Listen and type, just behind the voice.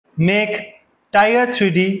make tiger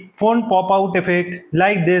 3D phone pop out effect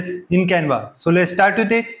like this in Canva. So let's start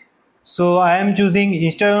with it. So I am choosing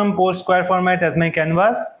Instagram post square format as my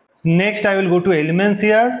canvas. Next I will go to elements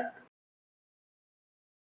here,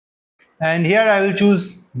 and here I will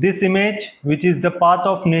choose this image, which is the path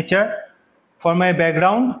of nature, for my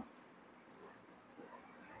background,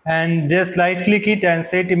 and just right click it and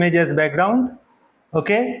set image as background.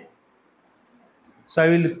 Okay, so I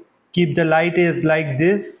will keep the light as like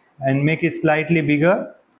this and make it slightly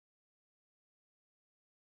bigger.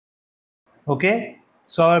 Okay,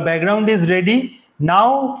 so our background is ready.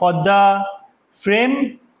 Now for the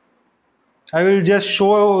frame, I will just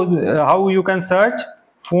show how you can search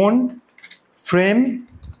phone frame.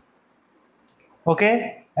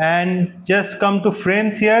 Okay, and just come to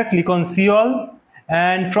frames here, click on see all,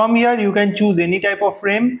 and from here you can choose any type of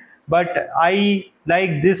frame, but I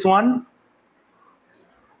like this one.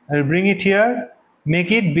 I'll bring it here,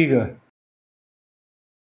 make it bigger.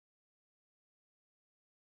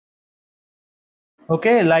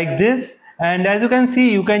 Okay, like this. And as you can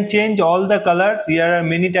see, you can change all the colors. Here are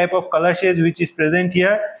many type of color shades which is present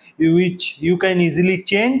here, which you can easily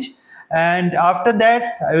change. And after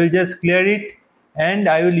that I will just clear it, and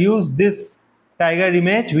I will use this tiger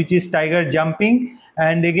image, which is tiger jumping,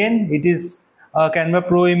 and again it is a Canva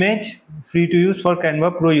Pro image, free to use for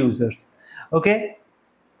Canva Pro users. Okay,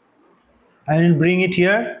 I will bring it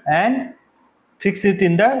here and fix it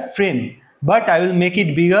in the frame, but I will make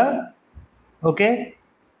it bigger. Okay,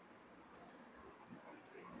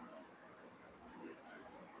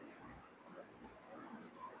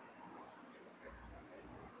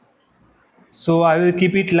 so I will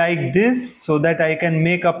keep it like this so that I can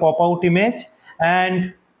make a pop-out image.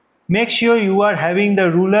 And make sure you are having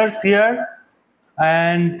the rulers here,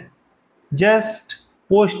 and just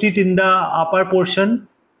post it in the upper portion,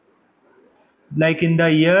 like in the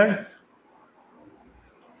ears,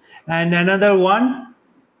 and another one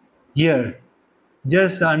here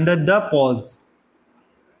just under the paws,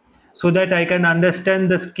 so that I can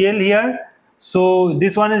understand the scale here. So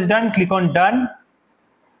this one is done, click on done.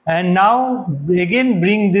 And now again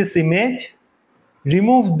bring this image,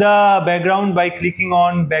 remove the background by clicking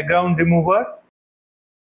on background remover.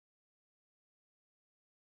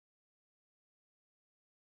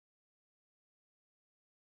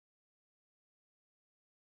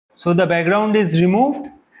 So the background is removed,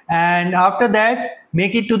 and after that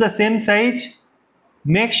make it to the same size.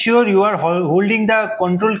 Make sure you are holding the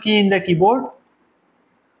control key in the keyboard,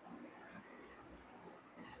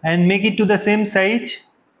 and make it to the same size,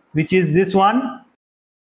 which is this one,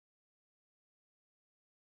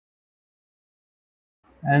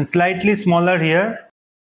 and slightly smaller here.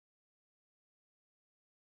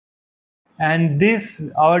 And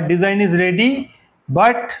this, our design is ready,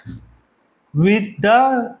 but with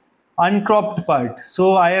the uncropped part.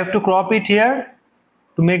 So I have to crop it here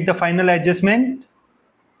to make the final adjustment,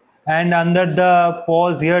 and under the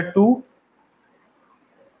paws here too.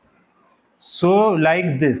 So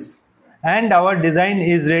like this, and our design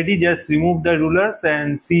is ready. Just remove the rulers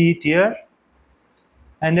and see it here,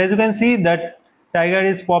 and as you can see that tiger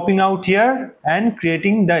is popping out here and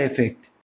creating the effect.